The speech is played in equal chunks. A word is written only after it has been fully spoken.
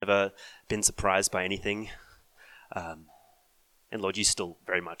ever been surprised by anything. And Lord, you still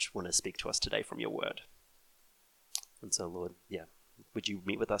very much want to speak to us today from your word. And so, Lord, would you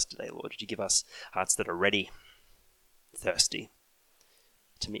meet with us today, Lord? Would you give us hearts that are ready, thirsty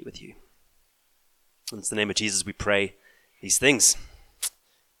to meet with you? And in the name of Jesus, we pray these things.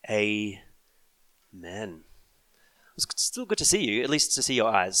 Amen. It's still good to see you, at least to see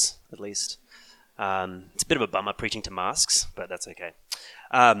your eyes, at least. It's a bit of a bummer preaching to masks, but that's okay.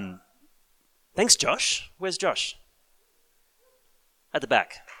 Thanks, Josh. Where's Josh? At the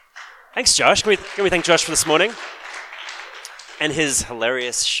back. Thanks, Josh. Can we thank Josh for this morning? And his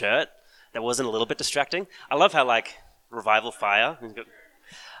hilarious shirt that wasn't a little bit distracting. I love how, revival fire.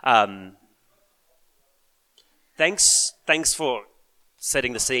 Thanks for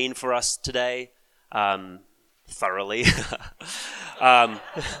setting the scene for us today thoroughly. Can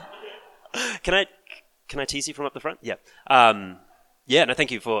I tease you from up the front? Yeah. No,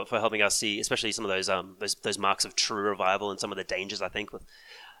 thank you for helping us see, especially some of those marks of true revival and some of the dangers, I think, with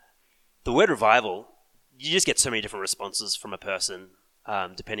the word revival. You just get so many different responses from a person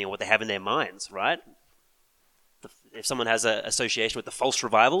depending on what they have in their minds, right? If someone has an association with the false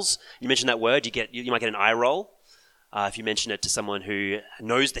revivals, you mention that word, you might get an eye roll. If you mention it to someone who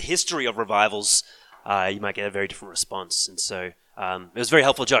knows the history of revivals, you might get a very different response. And so it was very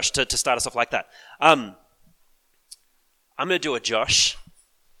helpful, Josh, to start us off like that. I'm going to do a Josh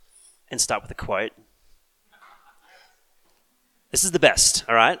and start with a quote. This is the best,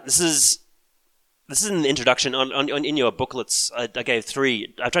 all right? This is an introduction. In your booklets, I gave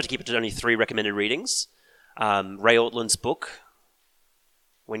 3. I tried to keep it to only 3 recommended readings. Ray Ortlund's book,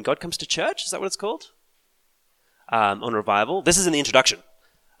 When God Comes to Church, is that what it's called? On revival. This is in the introduction.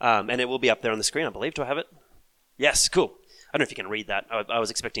 And it will be up there on the screen, I believe. Do I have it? Yes, cool. I don't know if you can read that. I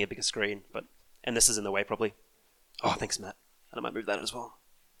was expecting a bigger screen, and this is in the way probably. Oh, thanks, Matt. And I might move that as well.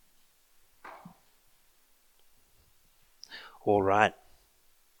 All right.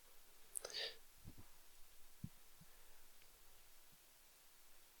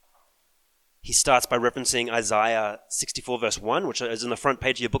 He starts by referencing Isaiah 64 verse 1, which is on the front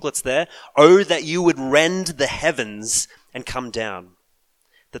page of your booklets there. Oh, that you would rend the heavens and come down,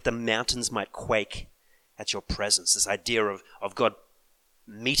 that the mountains might quake at your presence. This idea of God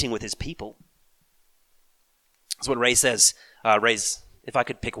meeting with his people. That's what Ray says. If I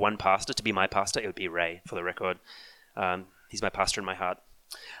could pick one pastor to be my pastor, it would be Ray, for the record. He's my pastor in my heart.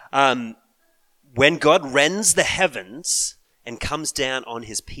 When God rends the heavens and comes down on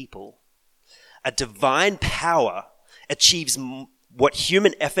his people, a divine power achieves what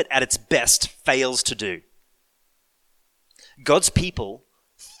human effort at its best fails to do. God's people,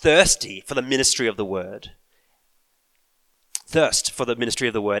 thirsty for the ministry of the word,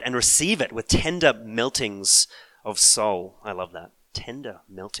 and receive it with tender meltings of soul. I love that. Tender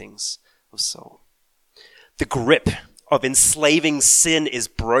meltings of soul. The grip of enslaving sin is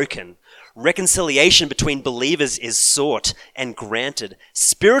broken. Reconciliation between believers is sought and granted.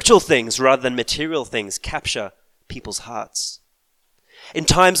 Spiritual things rather than material things capture people's hearts. In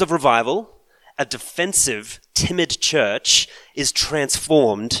times of revival, a defensive, timid church is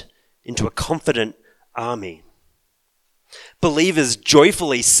transformed into a confident army. Believers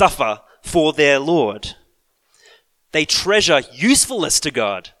joyfully suffer for their Lord. They treasure usefulness to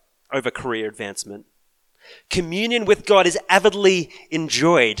God over career advancement. Communion with God is avidly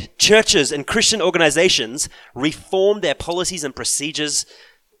enjoyed. Churches and Christian organizations reform their policies and procedures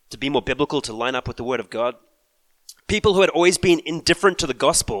to be more biblical, to line up with the Word of God. People who had always been indifferent to the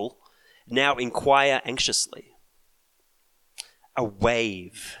gospel now inquire anxiously. A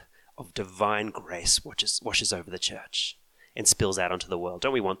wave of divine grace washes over the church and spills out onto the world.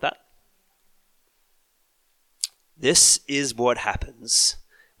 Don't we want that? This is what happens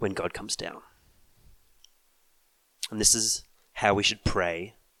when God comes down. And this is how we should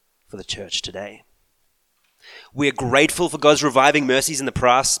pray for the church today. We are grateful for God's reviving mercies in the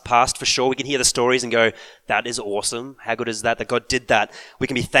past, for sure. We can hear the stories and go, that is awesome. How good is that God did that? We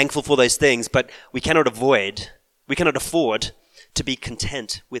can be thankful for those things, but we cannot afford to be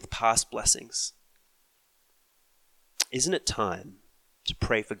content with past blessings. Isn't it time to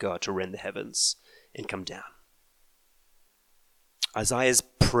pray for God to rend the heavens and come down? Isaiah's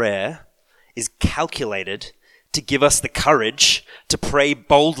prayer is calculated to give us the courage to pray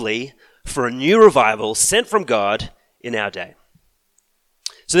boldly for a new revival sent from God in our day.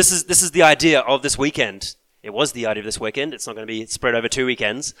 So this is the idea of this weekend. It was the idea of this weekend. It's not going to be spread over 2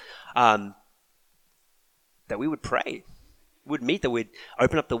 weekends. That we would pray. Would meet, that we'd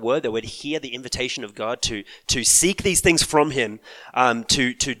open up the word, that we'd hear the invitation of God to seek these things from him,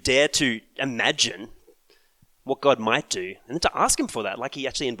 to dare to imagine what God might do, and then to ask him for that, like he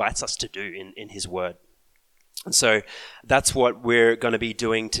actually invites us to do in his word. And so that's what we're going to be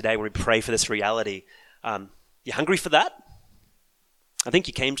doing today when we pray for this reality. You hungry for that? I think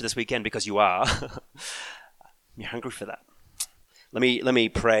you came to this weekend because you are. You're hungry for that. Let me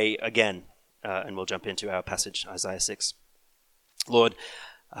pray again, and we'll jump into our passage, Isaiah 6. Lord,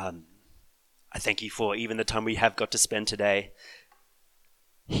 I thank you for even the time we have got to spend today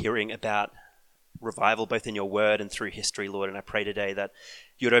hearing about revival, both in your word and through history, Lord. And I pray today that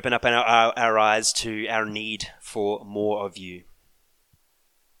you would open up our eyes to our need for more of you.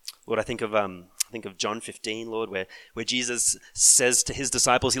 Lord, I think of John 15, Lord, where Jesus says to his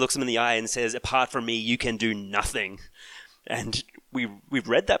disciples, he looks them in the eye and says, apart from me, you can do nothing. And we've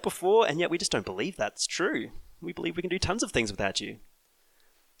read that before, and yet we just don't believe that's true. We believe we can do tons of things without you.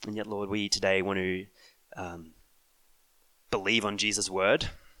 And yet, Lord, we today want to believe on Jesus' word,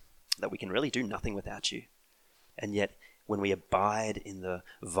 that we can really do nothing without you. And yet, when we abide in the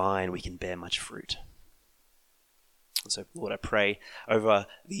vine, we can bear much fruit. And so, Lord, I pray over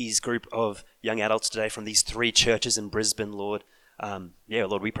these group of young adults today from these 3 churches in Brisbane, Lord.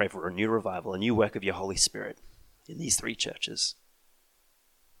 Lord, we pray for a new revival, a new work of your Holy Spirit in these 3 churches.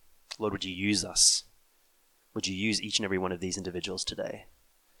 Lord, would you use us? Would you use each and every one of these individuals today?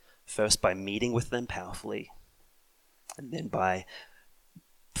 First, by meeting with them powerfully, and then by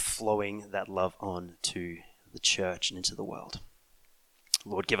flowing that love on to the church and into the world.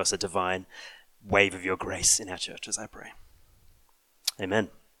 Lord, give us a divine wave of your grace in our churches, I pray. Amen.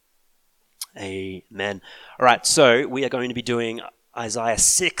 Amen. All right, so we are going to be doing Isaiah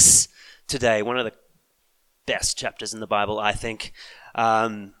 6 today, one of the best chapters in the Bible, I think.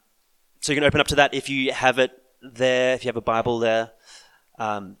 So you can open up to that if you have it there, if you have a Bible there.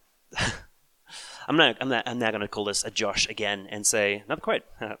 I'm now going to call this a Josh again and say another quote.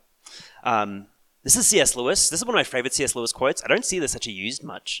 This is C.S. Lewis. This is one of my favorite C.S. Lewis quotes. I don't see this actually used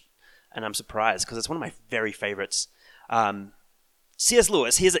much, and I'm surprised because it's one of my very favorites. C.S.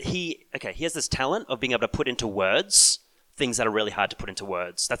 Lewis, he has this talent of being able to put into words things that are really hard to put into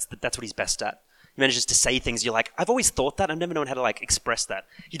words. That's what he's best at. He manages to say things you're like, I've always thought that. I've never known how to express that.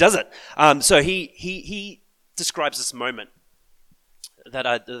 He does it. So he describes this moment that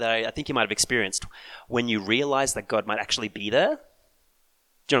I think you might have experienced when you realize that God might actually be there.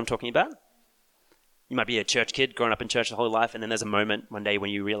 Do you know what I'm talking about? You might be a church kid growing up in church the whole life, and then there's a moment one day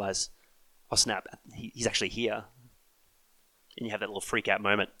when you realize, oh snap, he's actually here. And you have that little freak out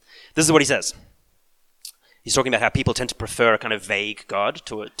moment. This is what he says. He's talking about how people tend to prefer a kind of vague God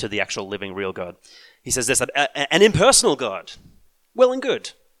to the actual living real God. He says this, an impersonal God, well and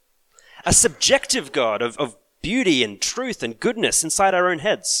good. A subjective God of beauty and truth and goodness inside our own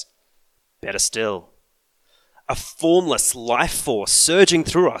heads. Better still, a formless life force surging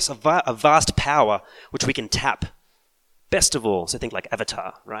through us, a vast power which we can tap. Best of all, so think like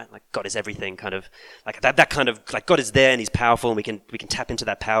Avatar, right? Like God is everything, kind of like that kind of like God is there and he's powerful and we can tap into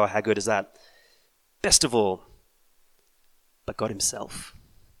that power. How good is that? Best of all, but God himself,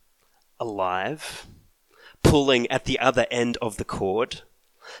 alive, pulling at the other end of the cord,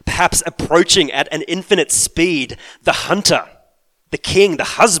 perhaps approaching at an infinite speed, the hunter, the king, the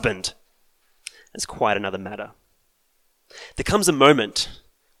husband. That's quite another matter. There comes a moment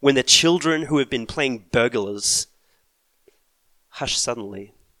when the children who have been playing burglars hush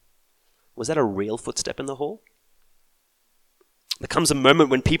suddenly. Was that a real footstep in the hall? There comes a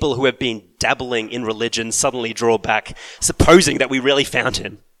moment when people who have been dabbling in religion suddenly draw back, supposing that we really found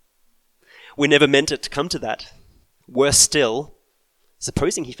him. We never meant it to come to that. Worse still,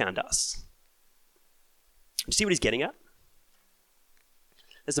 supposing he found us. Do you see what he's getting at?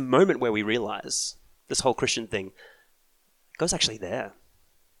 There's a moment where we realize this whole Christian thing, God's actually there.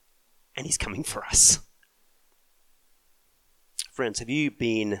 And he's coming for us. Friends, have you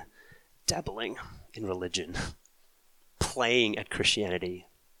been dabbling in religion? Playing at Christianity?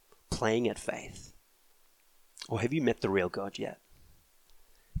 Playing at faith? Or have you met the real God yet?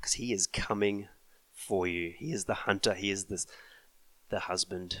 Because he is coming for you. He is the hunter. He is the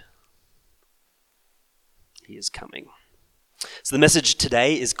husband. He is coming. So the message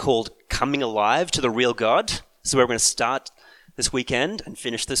today is called Coming Alive to the Real God. So we're going to start this weekend and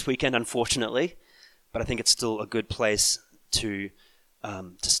finish this weekend, unfortunately. But I think it's still a good place to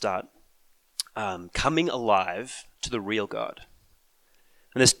start. Coming alive to the real God.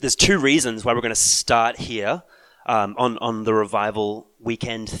 And there's 2 reasons why we're going to start here on the revival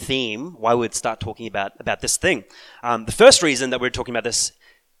weekend theme, why we'd start talking about this thing. The first reason that we're talking about this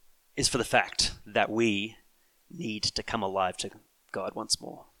is for the fact that we need to come alive to God once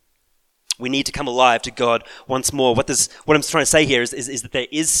more. We need to come alive to God once more. What I'm trying to say here is that there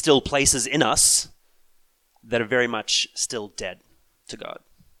is still places in us that are very much still dead to God.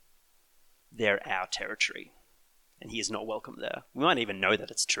 They're our territory, and he is not welcome there. We might even know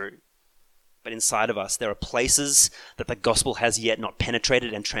that it's true. But inside of us, there are places that the gospel has yet not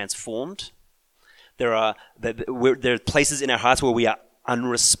penetrated and transformed. There are places in our hearts where we are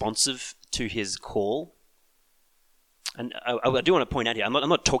unresponsive to his call. And I do want to point out here, I'm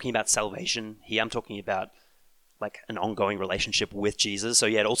not talking about salvation here. I'm talking about like an ongoing relationship with Jesus. So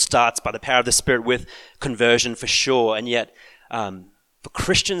yeah, it all starts by the power of the Spirit with conversion for sure. And yet, for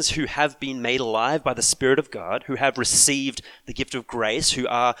Christians who have been made alive by the Spirit of God, who have received the gift of grace, who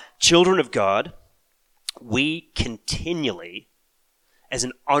are children of God, we continually, as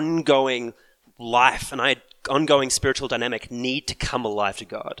an ongoing life, an ongoing spiritual dynamic, need to come alive to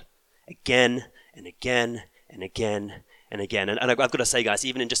God again and again and again and again. And I've got to say, guys,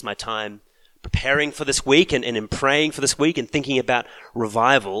 even in just my time preparing for this week and in praying for this week and thinking about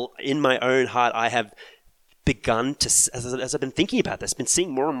revival, in my own heart, I have begun to, as I've been thinking about this, been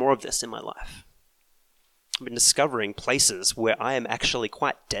seeing more and more of this in my life. I've been discovering places where I am actually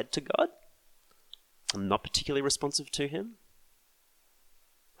quite dead to God. I'm not particularly responsive to him.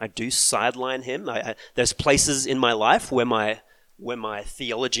 I do sideline him. There's places in my life where my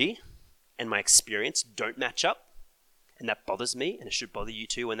theology and my experience don't match up, and that bothers me, and it should bother you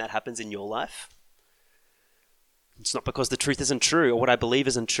too when that happens in your life. It's not because the truth isn't true or what I believe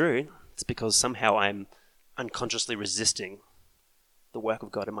isn't true. It's because somehow I'm unconsciously resisting the work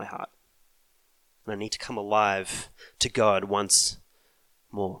of God in my heart. And I need to come alive to God once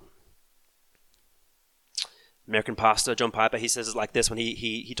more. American pastor John Piper, he says it like this when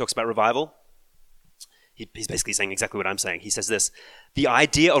he talks about revival. He's basically saying exactly what I'm saying. He says this: the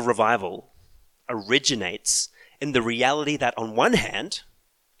idea of revival originates in the reality that on one hand,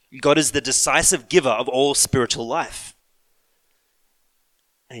 God is the decisive giver of all spiritual life.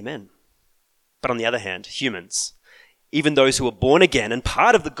 Amen. But on the other hand, humans, even those who are born again and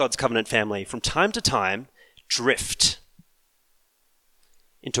part of the God's covenant family, from time to time drift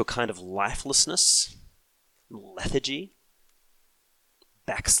into a kind of lifelessness, lethargy,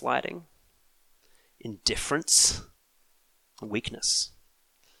 backsliding, indifference, weakness.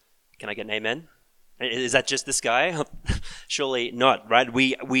 Can I get an amen? Is that just this guy? Surely not, right?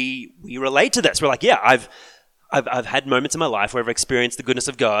 We relate to this. We're like, yeah, I've had moments in my life where I've experienced the goodness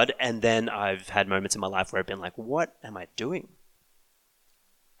of God, and then I've had moments in my life where I've been like, what am I doing?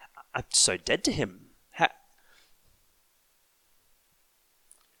 I'm so dead to him.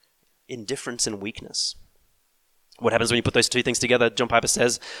 Indifference and weakness. What happens when you put those two things together? John Piper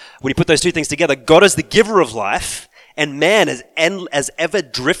says, when you put those two things together, God is the giver of life, and man is as ever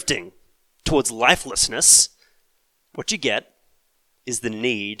drifting towards lifelessness. What you get is the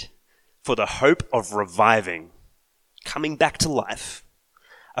need for the hope of reviving, coming back to life,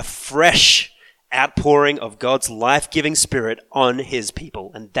 a fresh outpouring of God's life-giving Spirit on his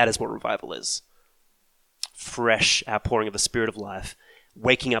people. And that is what revival is. Fresh outpouring of the Spirit of life,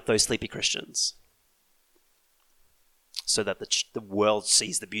 waking up those sleepy Christians so that the world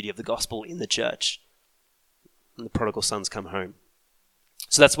sees the beauty of the gospel in the church and the prodigal sons come home.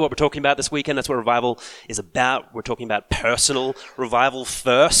 So that's what we're talking about this weekend. That's what revival is about. We're talking about personal revival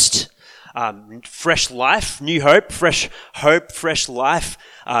first. Fresh life, new hope, fresh life,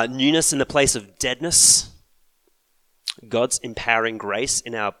 newness in the place of deadness. God's empowering grace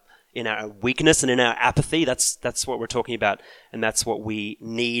in our weakness and in our apathy. That's what we're talking about, and that's what we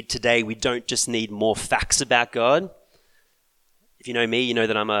need today. We don't just need more facts about God. If you know me, you know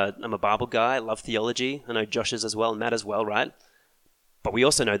that I'm a Bible guy. I love theology. I know Josh is as well, and Matt as well, right? But we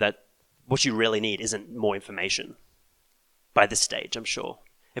also know that what you really need isn't more information. By this stage, I'm sure.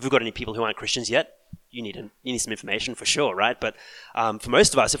 If we've got any people who aren't Christians yet, you need some information for sure, right? But for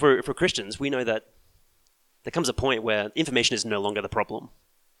most of us, if we're Christians, we know that there comes a point where information is no longer the problem.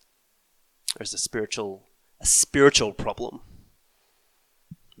 There's a spiritual problem.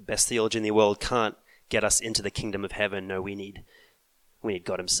 The best theology in the world can't get us into the kingdom of heaven. No, we need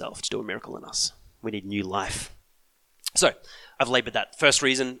God himself to do a miracle in us. We need new life. So, I've labored that. First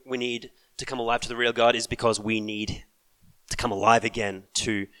reason we need to come alive to the real God is because we need to come alive again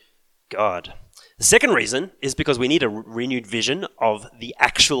to God. The second reason is because we need a renewed vision of the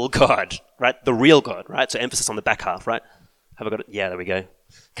actual God, right? The real God, right? So emphasis on the back half, right? Have I got it? Yeah, there we go.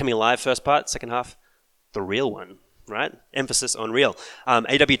 Coming alive, first part. Second half, the real one, right? Emphasis on real.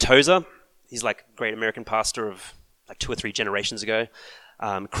 A.W. Tozer, he's like a great American pastor of like 2 or 3 generations ago.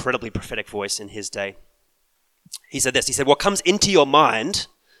 Incredibly prophetic voice in his day. He said this. He said, what comes into your mind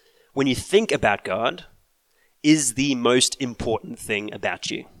when you think about God is the most important thing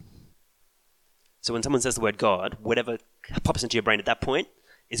about you. So when someone says the word God, whatever pops into your brain at that point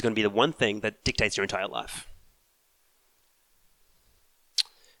is going to be the one thing that dictates your entire life.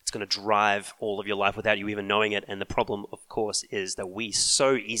 It's going to drive all of your life without you even knowing it. And the problem, of course, is that we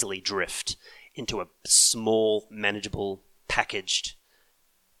so easily drift into a small, manageable, packaged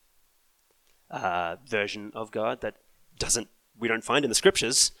version of God that we don't find in the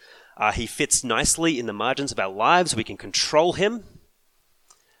scriptures. He fits nicely in the margins of our lives. We can control him.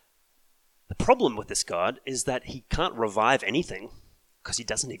 The problem with this God is that he can't revive anything because he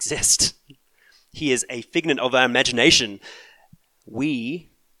doesn't exist. He is a figment of our imagination. We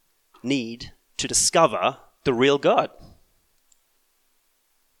need to discover the real God.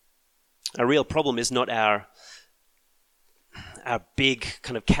 Our real problem is not our big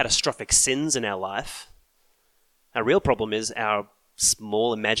kind of catastrophic sins in our life. Our real problem is our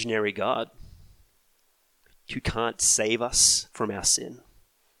small imaginary God who can't save us from our sin.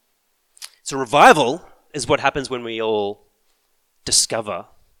 So revival is what happens when we all discover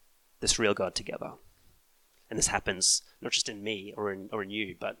this real God together. And this happens not just in me or in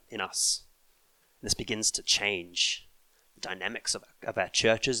you, but in us. And this begins to change the dynamics of our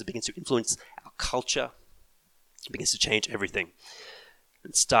churches. It begins to influence our culture. It begins to change everything.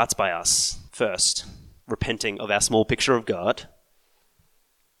 It starts by us, first, repenting of our small picture of God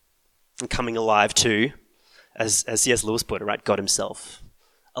and coming alive to, as C.S. Lewis put it, right, God himself,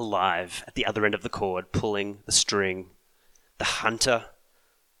 alive at the other end of the cord, pulling the string, the hunter,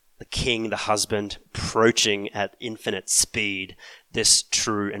 the king, the husband, approaching at infinite speed this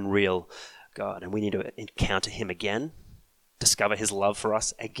true and real God. And we need to encounter him again, discover his love for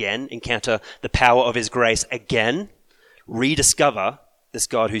us again, encounter the power of his grace again, rediscover this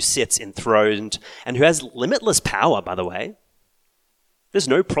God who sits enthroned and who has limitless power, by the way. There's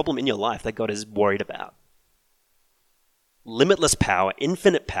no problem in your life that God is worried about. Limitless power,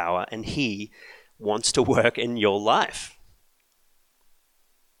 infinite power, and he wants to work in your life.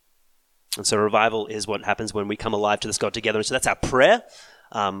 And so revival is what happens when we come alive to this God together. And so that's our prayer.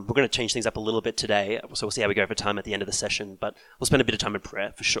 We're going to change things up a little bit today. So we'll see how we go for time at the end of the session. But we'll spend a bit of time in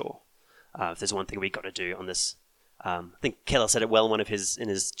prayer for sure. If there's one thing we've got to do on this. I think Keller said it well in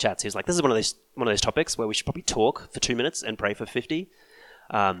his chats. He was like, this is one of those topics where we should probably talk for 2 minutes and pray for 50.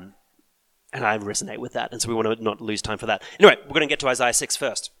 And I resonate with that. And so we want to not lose time for that. Anyway, we're going to get to Isaiah 6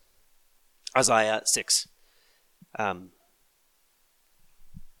 first. Isaiah 6.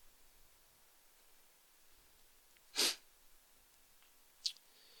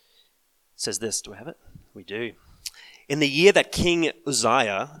 Says this. Do I have it? We do. In the year that King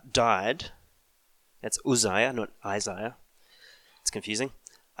Uzziah died, that's Uzziah, not Isaiah. It's confusing.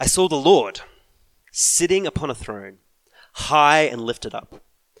 I saw the Lord sitting upon a throne, high and lifted up,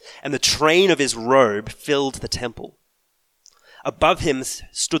 and the train of his robe filled the temple. Above him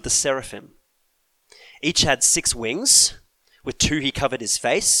stood the seraphim. Each had 6 wings. With 2 he covered his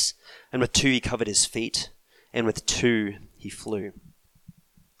face, and with 2 he covered his feet, and with 2 he flew.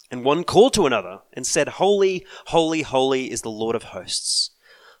 And one called to another and said, Holy, holy, holy is the Lord of hosts.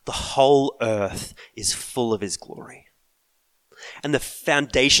 The whole earth is full of his glory. And the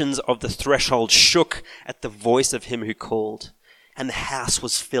foundations of the threshold shook at the voice of him who called, and the house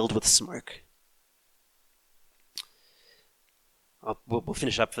was filled with smoke. We'll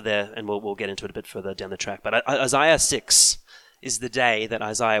finish up for there, and we'll get into it a bit further down the track. But Isaiah 6 is the day that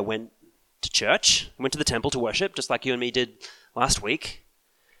Isaiah went to church, went to the temple to worship, just like you and me did last week.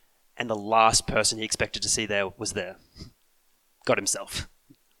 And the last person he expected to see there was there. God himself.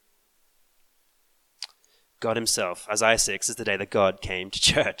 God himself. Isaiah 6 is the day that God came to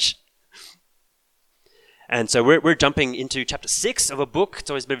church. And so we're jumping into chapter 6 of a book.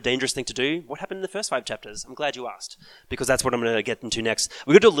 It's always a bit of a dangerous thing to do. What happened in the first 5 chapters? I'm glad you asked, because that's what I'm going to get into next.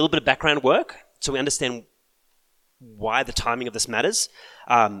 We're going to do a little bit of background work so we understand why the timing of this matters.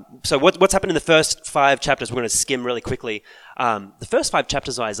 So what's happened in the first 5 chapters, we're going to skim really quickly. The first 5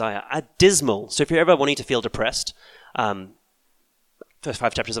 chapters of Isaiah are dismal. So if you're ever wanting to feel depressed, first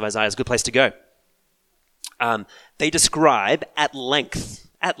 5 chapters of Isaiah is a good place to go. They describe at length,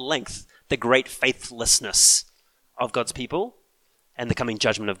 the great faithlessness of God's people and the coming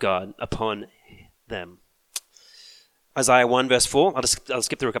judgment of God upon them. Isaiah 1 verse 4, I'll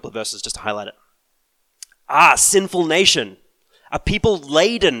skip through a couple of verses just to highlight it. Ah, sinful nation, a people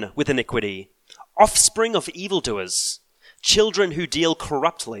laden with iniquity, offspring of evildoers, children who deal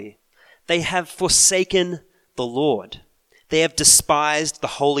corruptly. They have forsaken the Lord. They have despised the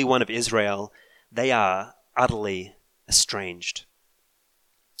Holy One of Israel. They are utterly estranged.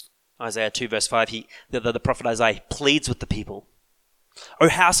 Isaiah 2 verse 5, the prophet Isaiah pleads with the people. O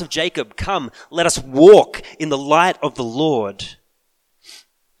house of Jacob, come, let us walk in the light of the Lord.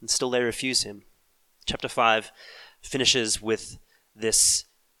 And still they refuse him. Chapter 5 finishes with this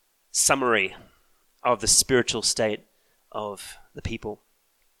summary of the spiritual state of the people.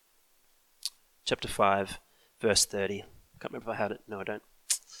 chapter 5, verse 30. Can't remember if I had it. No, I don't.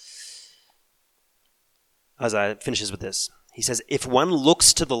 Isaiah finishes with this. He says, "If one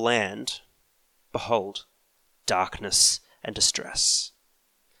looks to the land, behold, darkness and distress,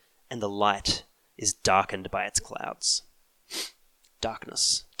 and the light is darkened by its clouds."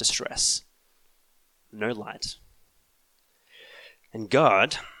 Darkness, distress, no light. And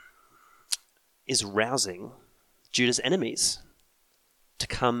God is rousing Judah's enemies to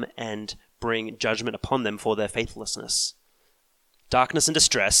come and bring judgment upon them for their faithlessness. Darkness and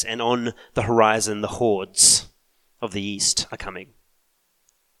distress, and on the horizon, the hordes of the east are coming.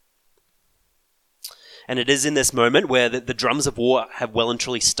 And it is in this moment where the drums of war have well and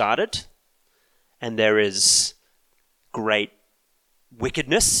truly started, and there is great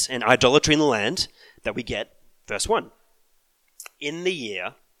wickedness and idolatry in the land, that we get verse 1. "In the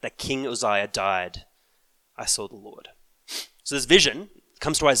year that King Uzziah died, I saw the Lord." So this vision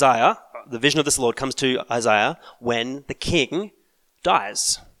comes to Isaiah. The vision of this Lord comes to Isaiah when the king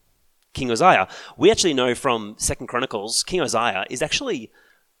dies. King Uzziah. We actually know from 2 Chronicles, King Uzziah he's actually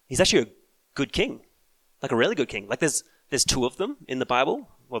a good king, like a really good king. Like there's two of them in the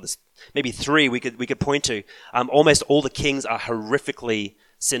Bible. Well, there's maybe three we could point to. Almost all the kings are horrifically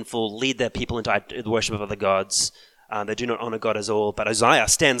sinful, lead their people into the worship of other gods. They do not honor God at all. But Uzziah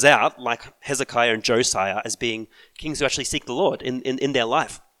stands out, like Hezekiah and Josiah, as being kings who actually seek the Lord in their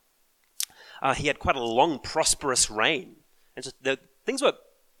life. He had quite a long, prosperous reign. And so things were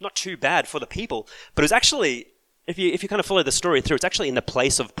not too bad for the people. But it was actually, if you kind of follow the story through, it's actually in the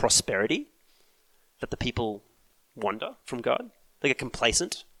place of prosperity that the people wander from God. They get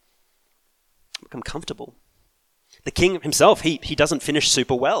complacent, become comfortable. The king himself, he doesn't finish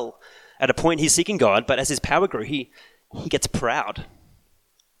super well. At a point, he's seeking God, but as his power grew, he gets proud.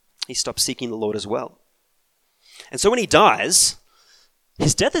 He stops seeking the Lord as well. And so when he dies,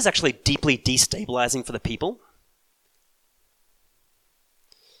 his death is actually deeply destabilizing for the people.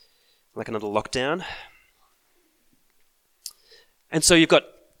 Like another lockdown. And so you've got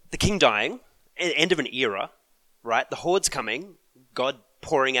the king dying, end of an era, right? The horde's coming, God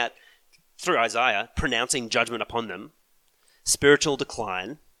pouring out through Isaiah, pronouncing judgment upon them, spiritual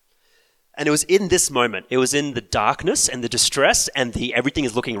decline. And it was in this moment, it was in the darkness and the distress and the everything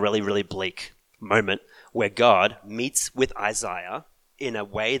is looking really, really bleak moment where God meets with Isaiah in a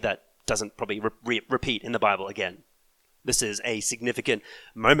way that doesn't probably repeat in the Bible again. This is a significant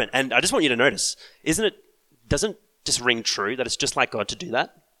moment. And I just want you to notice, doesn't just ring true that it's just like God to do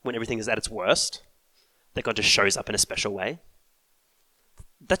that when everything is at its worst? That God just shows up in a special way?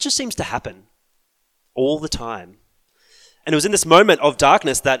 That just seems to happen all the time. And it was in this moment of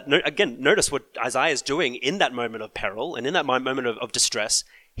darkness that, again, notice what Isaiah is doing in that moment of peril and in that moment of distress.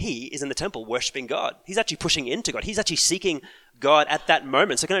 He is in the temple worshiping God. He's actually pushing into God. He's actually seeking God at that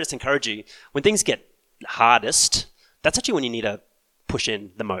moment. So can I just encourage you, when things get hardest, that's actually when you need to push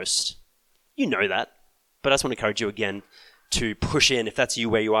in the most. You know that. But I just want to encourage you again to push in, if that's you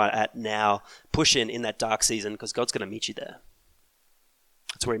where you are at now, push in that dark season because God's going to meet you there.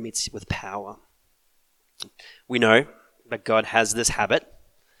 That's where he meets with power. We know that God has this habit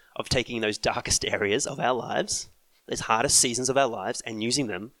of taking those darkest areas of our lives, those hardest seasons of our lives, and using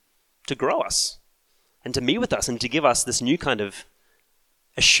them to grow us and to meet with us and to give us this new kind of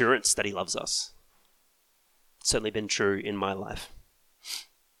assurance that he loves us. It's certainly been true in my life.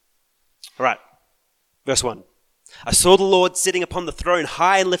 All right, verse 1. "I saw the Lord sitting upon the throne,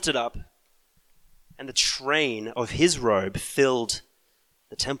 high and lifted up, and the train of his robe filled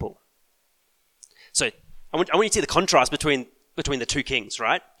the temple." So I want you to see the contrast between the two kings,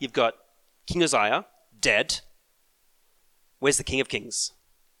 right? You've got King Uzziah, dead. Where's the King of Kings?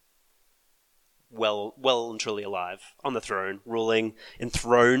 Well and truly alive, on the throne, ruling,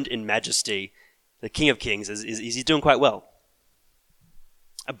 enthroned in majesty. The King of Kings is doing quite well.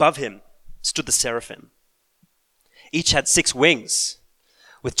 Above him stood the seraphim. Each had 6 wings.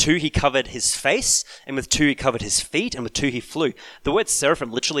 With 2 he covered his face, and with 2 he covered his feet, and with 2 he flew. The word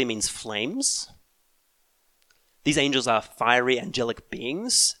seraphim literally means flames. These angels are fiery angelic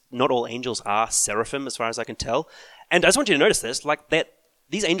beings. Not all angels are seraphim, as far as I can tell. And I just want you to notice this, like that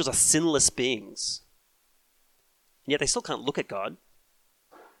these angels are sinless beings. And yet they still can't look at God.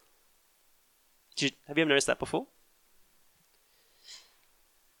 Have you ever noticed that before?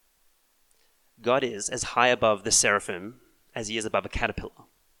 God is as high above the seraphim as he is above a caterpillar.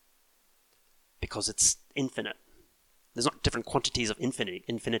 Because it's infinite. There's not different quantities of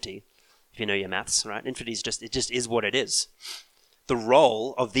infinity. If you know your maths, right? Infinity is just is what it is. The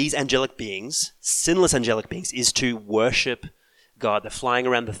role of these angelic beings, sinless angelic beings, is to worship God. They're flying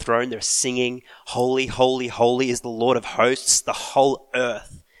around the throne. They're singing, "Holy, holy, holy is the Lord of hosts. The whole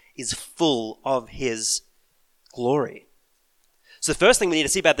earth is full of his glory. So the first thing we need to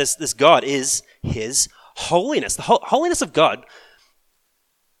see about this God is his holiness. The holiness of God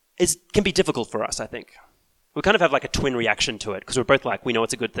can be difficult for us, I think. We kind of have like a twin reaction to it because we're both like, we know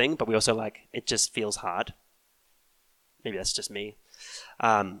it's a good thing, but we also like, it just feels hard. Maybe that's just me.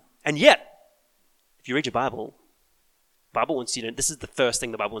 And yet, if you read your Bible wants you to, this is the first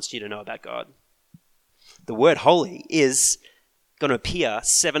thing the Bible wants you to know about God. The word holy is going to appear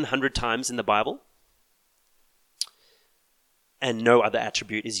 700 times in the Bible, and no other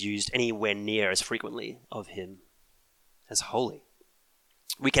attribute is used anywhere near as frequently of him as holy.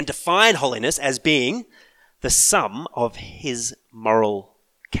 We can define holiness as being the sum of his moral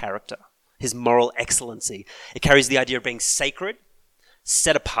character, his moral excellency. It carries the idea of being sacred,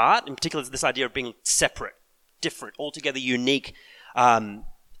 set apart, in particular this idea of being separate, different, altogether unique,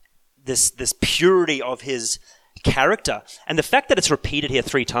 this purity of his character. And the fact that it's repeated here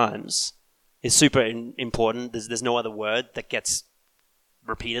 3 times is super important. There's no other word that gets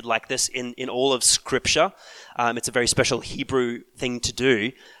repeated like this in all of Scripture. It's a very special Hebrew thing to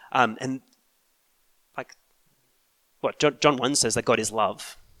do. And like what John 1 says that God is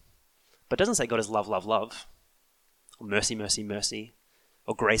love, but it doesn't say God is love, love, love, or mercy, mercy, mercy,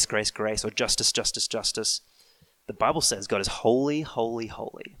 or grace, grace, grace, or justice, justice, justice. The Bible says God is holy, holy,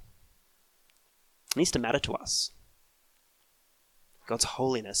 holy. It needs to matter to us. God's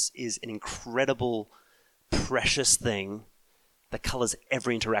holiness is an incredible, precious thing that colors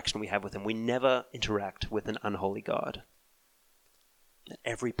every interaction we have with him. We never interact with an unholy God. At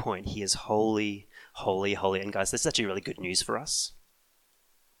every point, he is holy, holy, holy. And guys, this is actually really good news for us.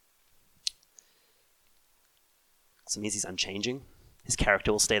 So it means he's unchanging. His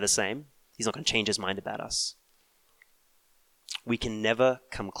character will stay the same. He's not going to change his mind about us. We can never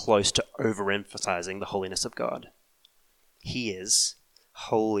come close to overemphasizing the holiness of God. He is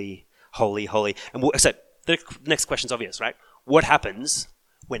holy, holy, holy. And so the next question's obvious, right? What happens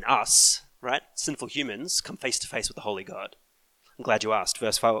when us, right, sinful humans, come face to face with the holy God? I'm glad you asked.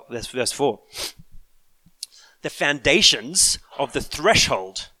 Verse 4. The foundations of the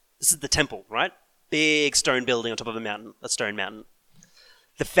threshold. This is the temple, right? Big stone building on top of a stone mountain.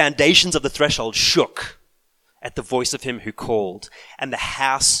 The foundations of the threshold shook at the voice of him who called, and the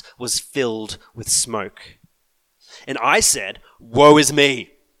house was filled with smoke. And I said, "Woe is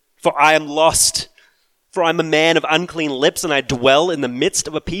me, for I am lost. For I am a man of unclean lips, and I dwell in the midst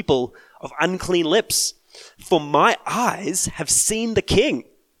of a people of unclean lips. For my eyes have seen the King,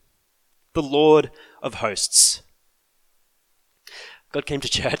 the Lord of hosts." God came to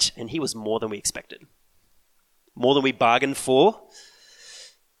church, and he was more than we expected. More than we bargained for.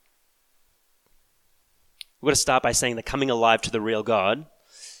 We've got to start by saying that coming alive to the real God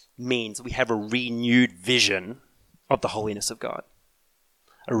means we have a renewed vision of the holiness of God.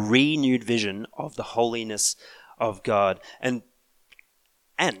 A renewed vision of the holiness of God. And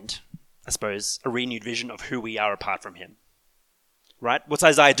I suppose, a renewed vision of who we are apart from him. Right? What's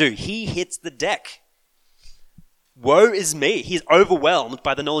Isaiah do? He hits the deck. Woe is me. He's overwhelmed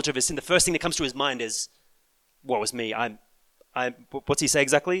by the knowledge of his sin. The first thing that comes to his mind is, woe is me. What's he say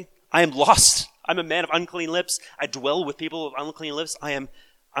exactly? I am lost. I'm a man of unclean lips. I dwell with people of unclean lips. I am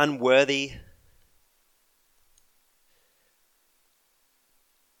unworthy.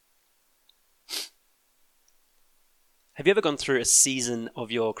 Have you ever gone through a season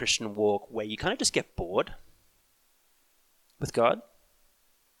of your Christian walk where you kind of just get bored with God?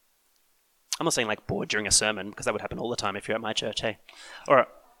 I'm not saying like bored during a sermon, because that would happen all the time if you're at my church, hey?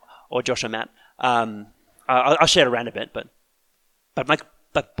 Or Josh or Matt. I'll share it around a bit, but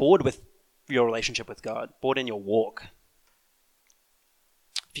like bored with your relationship with God, bored in your walk.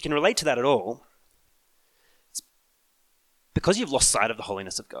 If you can relate to that at all, it's because you've lost sight of the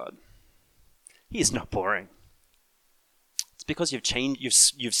holiness of God. He is not boring. It's because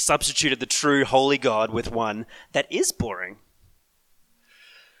you've substituted the true holy God with one that is boring.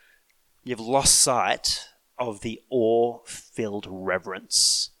 You've lost sight of the awe-filled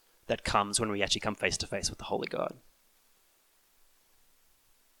reverence that comes when we actually come face to face with the holy God.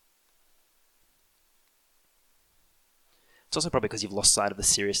 It's also probably because you've lost sight of the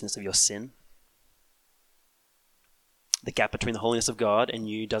seriousness of your sin. The gap between the holiness of God and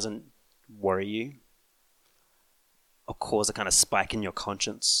you doesn't worry you or cause a kind of spike in your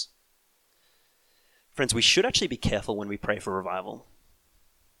conscience. Friends, we should actually be careful when we pray for revival.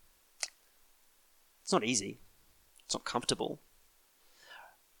 It's not easy. It's not comfortable.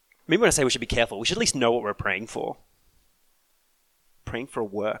 Maybe when I say we should be careful, we should at least know what we're praying for. Praying for a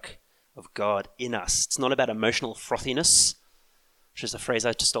work of God in us. It's not about emotional frothiness, which is a phrase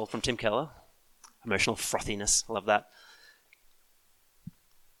I just stole from Tim Keller. Emotional frothiness. I love that.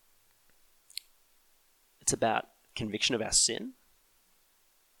 It's about conviction of our sin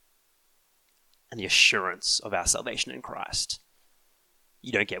and the assurance of our salvation in Christ.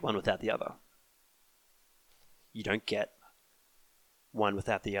 You don't get one without the other. You don't get one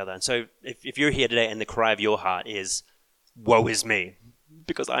without the other. And so if you're here today and the cry of your heart is, woe is me,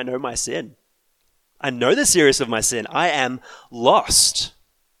 because I know my sin. I know the seriousness of my sin. I am lost.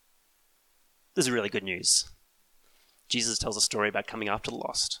 This is really good news. Jesus tells a story about coming after the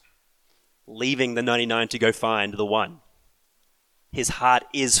lost, leaving the 99 to go find the one. His heart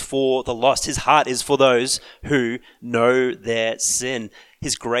is for the lost. His heart is for those who know their sin.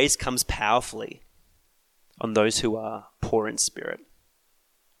 His grace comes powerfully on those who are poor in spirit.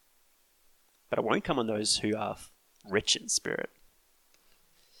 But it won't come on those who are rich in spirit.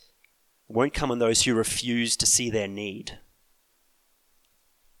 It won't come on those who refuse to see their need.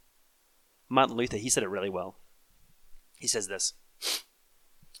 Martin Luther, he said it really well. He says this.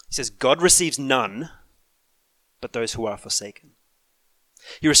 He says, God receives none but those who are forsaken.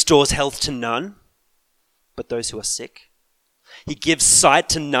 He restores health to none but those who are sick. He gives sight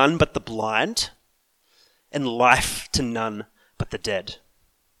to none but the blind, and life to none but the dead.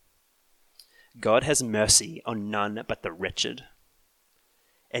 God has mercy on none but the wretched,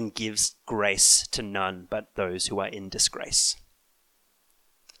 and gives grace to none but those who are in disgrace.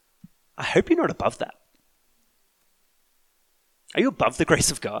 I hope you're not above that. Are you above the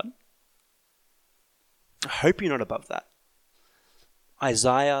grace of God? I hope you're not above that.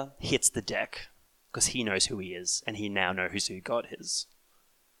 Isaiah hits the deck because he knows who he is, and he now knows who God is.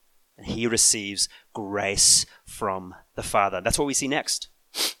 And he receives grace from the Father. That's what we see next.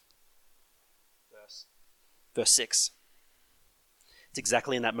 Verse 6. It's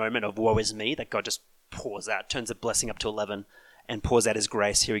exactly in that moment of woe is me that God just pours out, turns the blessing up to 11 and pours out his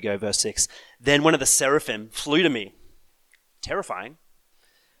grace. Here we go, verse 6. Then one of the seraphim flew to me. Terrifying.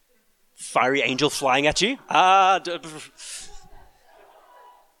 Fiery angel flying at you.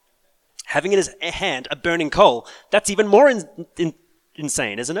 Having in his hand a burning coal. That's even more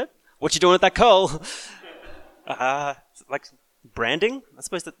insane, isn't it? What you doing with that coal? Like branding? I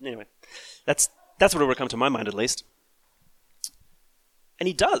suppose that, anyway. That's what would come to my mind at least. And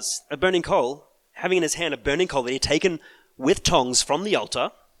he does, a burning coal, having in his hand a burning coal that he had taken with tongs from the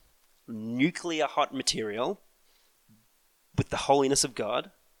altar, nuclear hot material, with the holiness of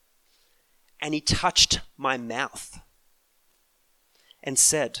God, and he touched my mouth and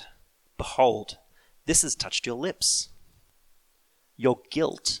said, behold, this has touched your lips. Your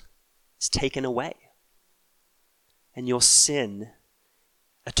guilt is taken away, and your sin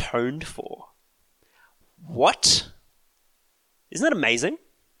atoned for. What? Isn't that amazing?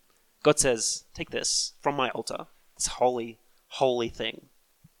 God says, take this from my altar, this holy, holy thing.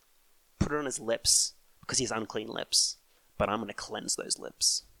 Put it on his lips because he has unclean lips, but I'm going to cleanse those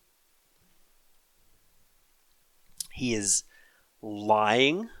lips. He is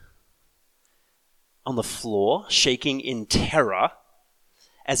lying on the floor, shaking in terror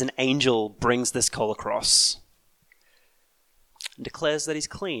as an angel brings this coal across and declares that he's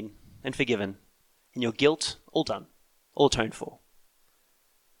clean and forgiven, and your guilt all done, all atoned for.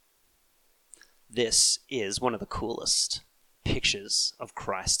 This is one of the coolest pictures of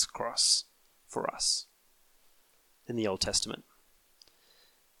Christ's cross for us in the Old Testament.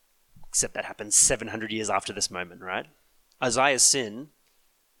 Except that happens 700 years after this moment, right? Isaiah's sin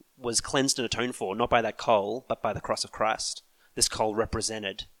was cleansed and atoned for, not by that coal, but by the cross of Christ. This coal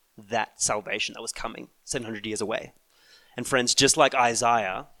represented that salvation that was coming 700 years away. And friends, just like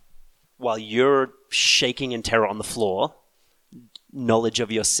Isaiah, while you're shaking in terror on the floor, knowledge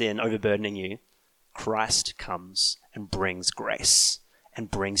of your sin overburdening you, Christ comes and brings grace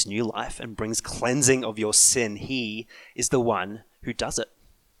and brings new life and brings cleansing of your sin. He is the one who does it.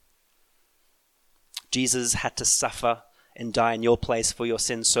 Jesus had to suffer and die in your place for your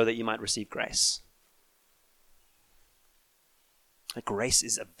sins so that you might receive grace. Grace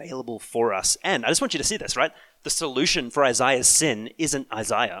is available for us. And I just want you to see this, right? The solution for Isaiah's sin isn't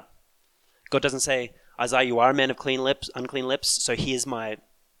Isaiah. God doesn't say, Isaiah, you are a man of clean lips, unclean lips, so here's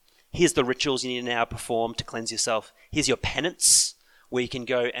the rituals you need to now perform to cleanse yourself. Here's your penance, where you can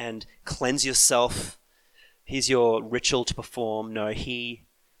go and cleanse yourself. Here's your ritual to perform. No, he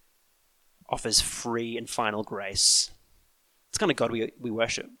offers free and final grace. It's kind of God we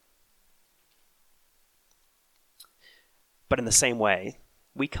worship. But in the same way,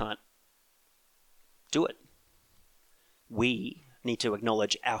 we can't do it. We need to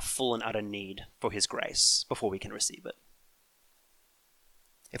acknowledge our full and utter need for his grace before we can receive it.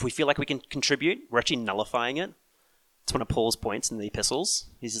 If we feel like we can contribute, we're actually nullifying it. It's one of Paul's points in the epistles.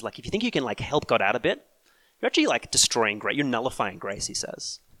 He's just like, if you think you can help God out a bit, you're actually destroying grace. You're nullifying grace, he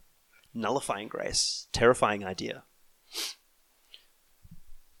says. nullifying grace. Terrifying idea.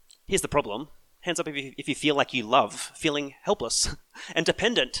 Here's the problem. Hands up if you feel like you love feeling helpless and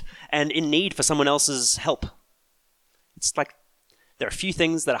dependent and in need for someone else's help. It's like there are a few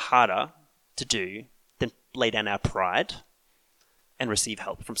things that are harder to do than lay down our pride and receive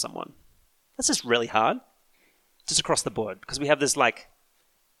help from someone. That's just really hard, just across the board, because we have this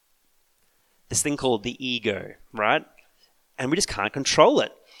thing called the ego, right? And we just can't control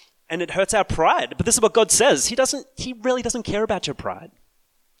it. And it hurts our pride. But this is what God says. He really doesn't care about your pride.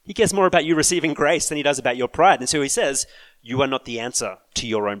 He cares more about you receiving grace than he does about your pride. And so he says, you are not the answer to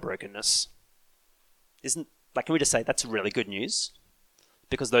your own brokenness. Can we just say that's really good news?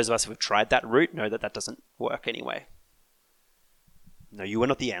 Because those of us who have tried that route know that doesn't work anyway. No, you are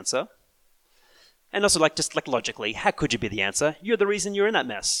not the answer. And also, logically, how could you be the answer? You're the reason you're in that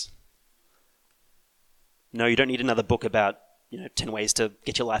mess. No, you don't need another book about, 10 ways to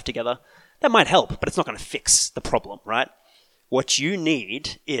get your life together. That might help, but it's not going to fix the problem, right? What you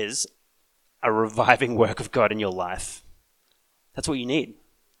need is a reviving work of God in your life. That's what you need.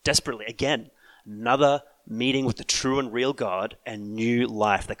 Desperately. Again, another meeting with the true and real God and new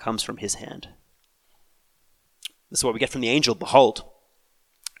life that comes from his hand. This is what we get from the angel. Behold,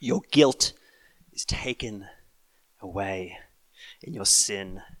 your guilt is taken away and your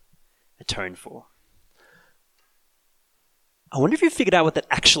sin atoned for. I wonder if you've figured out what that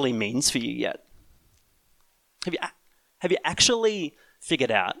actually means for you yet. Have you actually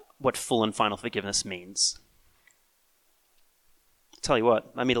figured out what full and final forgiveness means? I'll tell you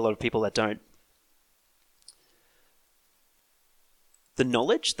what, I meet a lot of people that don't. The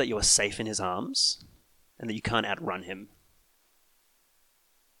knowledge that you are safe in his arms and that you can't outrun him,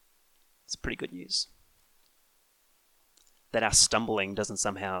 it's pretty good news. That our stumbling doesn't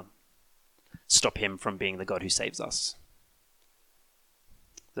somehow stop him from being the God who saves us.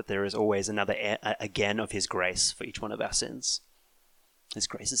 That there is always another again of his grace for each one of our sins. His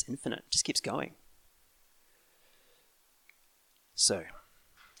grace is infinite, it just keeps going. So,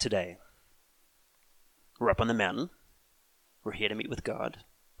 today, we're up on the mountain. We're here to meet with God.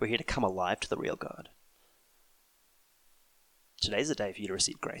 We're here to come alive to the real God. Today's the day for you to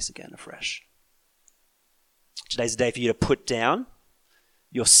receive grace again afresh. Today's the day for you to put down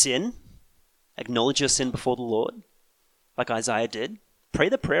your sin, acknowledge your sin before the Lord, like Isaiah did. Pray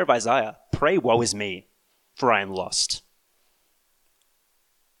the prayer of Isaiah. Pray, woe is me, for I am lost.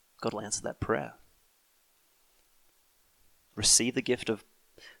 God will answer that prayer. Receive the gift of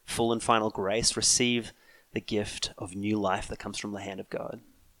full and final grace. Receive the gift of new life that comes from the hand of God.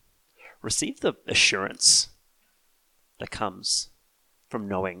 Receive the assurance that comes from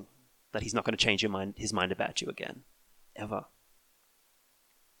knowing that he's not going to change his mind about you again, ever.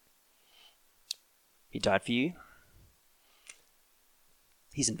 He died for you.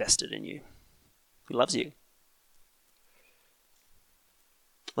 He's invested in you. He loves you.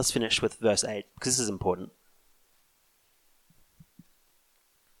 Let's finish with verse 8, because this is important.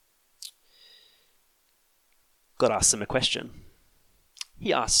 God asks him a question.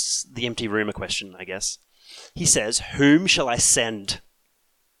 He asks the empty room a question, I guess. He says, whom shall I send?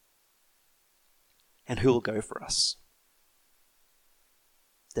 And who will go for us?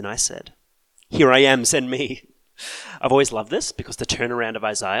 Then I said, here I am, send me. I've always loved this because the turnaround of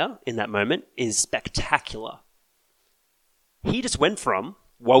Isaiah in that moment is spectacular. He just went from,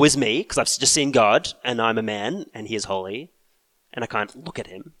 woe is me, because I've just seen God and I'm a man and he is holy and I can't look at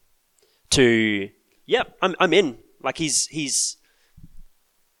him, to, yep, I'm in. Like he's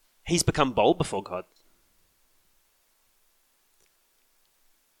become bold before God.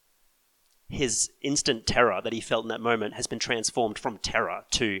 His instant terror that he felt in that moment has been transformed from terror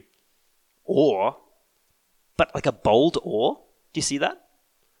to awe, but like a bold awe. Do you see that?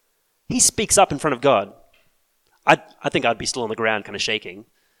 He speaks up in front of God. I think I'd be still on the ground kind of shaking,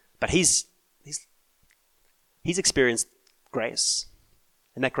 but he's experienced grace,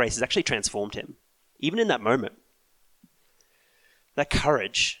 and that grace has actually transformed him, even in that moment. That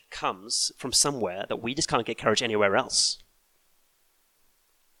courage comes from somewhere that we just can't get courage anywhere else.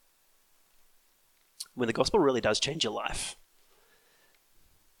 When the gospel really does change your life.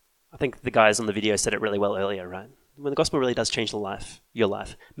 I think the guys on the video said it really well earlier, right? When the gospel really does change your life,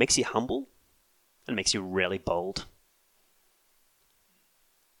 makes you humble and makes you really bold.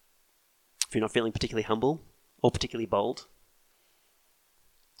 If you're not feeling particularly humble or particularly bold,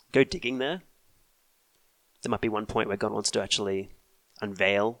 go digging there. There might be one point where God wants to actually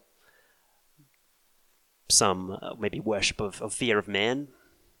unveil some maybe worship of fear of man,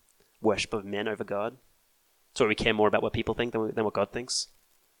 worship of men over God. So we care more about what people think than what God thinks.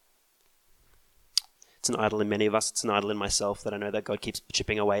 It's an idol in many of us. It's an idol in myself that I know that God keeps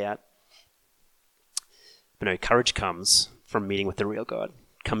chipping away at. But no, courage comes from meeting with the real God,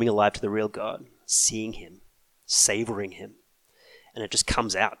 coming alive to the real God, seeing him, savoring him, and it just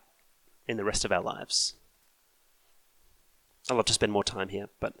comes out in the rest of our lives. I'd love to spend more time here,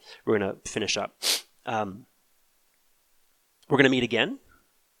 but we're going to finish up. We're going to meet again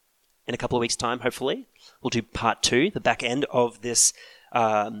in a couple of weeks' time, hopefully. We'll do part 2, the back end of this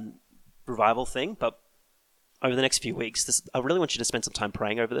revival thing, but over the next few weeks, I really want you to spend some time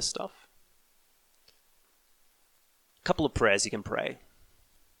praying over this stuff. A couple of prayers you can pray.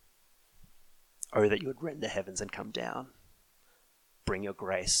 Oh, that you would rend the heavens and come down. Bring your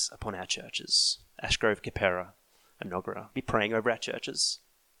grace upon our churches. Ashgrove, Kipera, and Noggara. Be praying over our churches.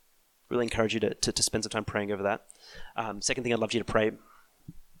 Really encourage you to spend some time praying over that. Second thing I'd love you to pray.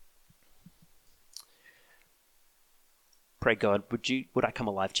 Pray, God, would I come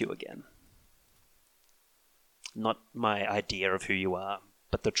alive to you again? Not my idea of who you are,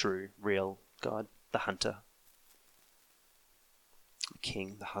 but the true, real God, the hunter, the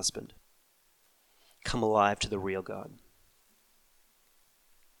king, the husband. Come alive to the real God.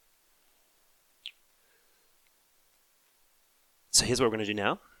 So here's what we're going to do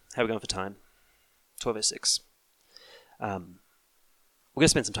now. How are we going for time? 12:06. We're going to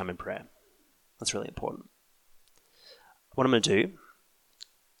spend some time in prayer. That's really important. What I'm going to do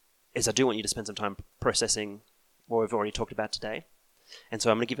is I do want you to spend some time processing what we've already talked about today. And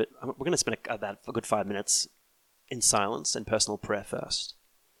so we're going to spend about a good 5 minutes in silence and personal prayer first.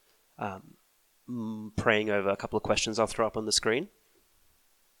 Praying over a couple of questions I'll throw up on the screen.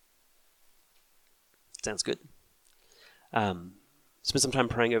 Sounds good. Spend some time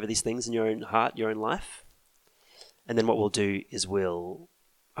praying over these things in your own heart, your own life. And then what we'll do is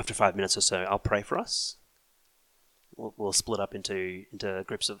after 5 minutes or so, I'll pray for us. We'll split up into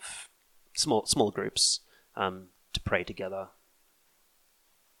groups of small groups to pray together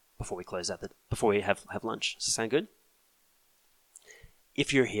before we close out before we have lunch. Does that sound good?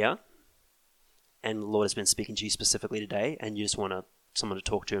 If you're here and the Lord has been speaking to you specifically today and you just want someone to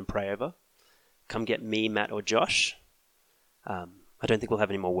talk to and pray over, come get me, Matt, or Josh. I don't think we'll have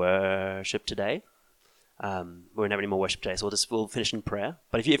any more worship today. We won't have any more worship today, so we'll finish in prayer.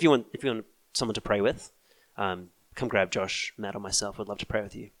 But if you want someone to pray with, come grab Josh, Matt, or myself. We'd love to pray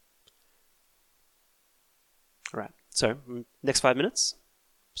with you. All right. So next 5 minutes,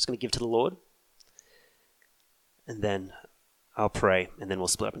 I'm just going to give to the Lord, and then I'll pray, and then we'll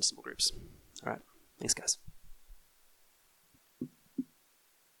split up into small groups. All right. Thanks, guys.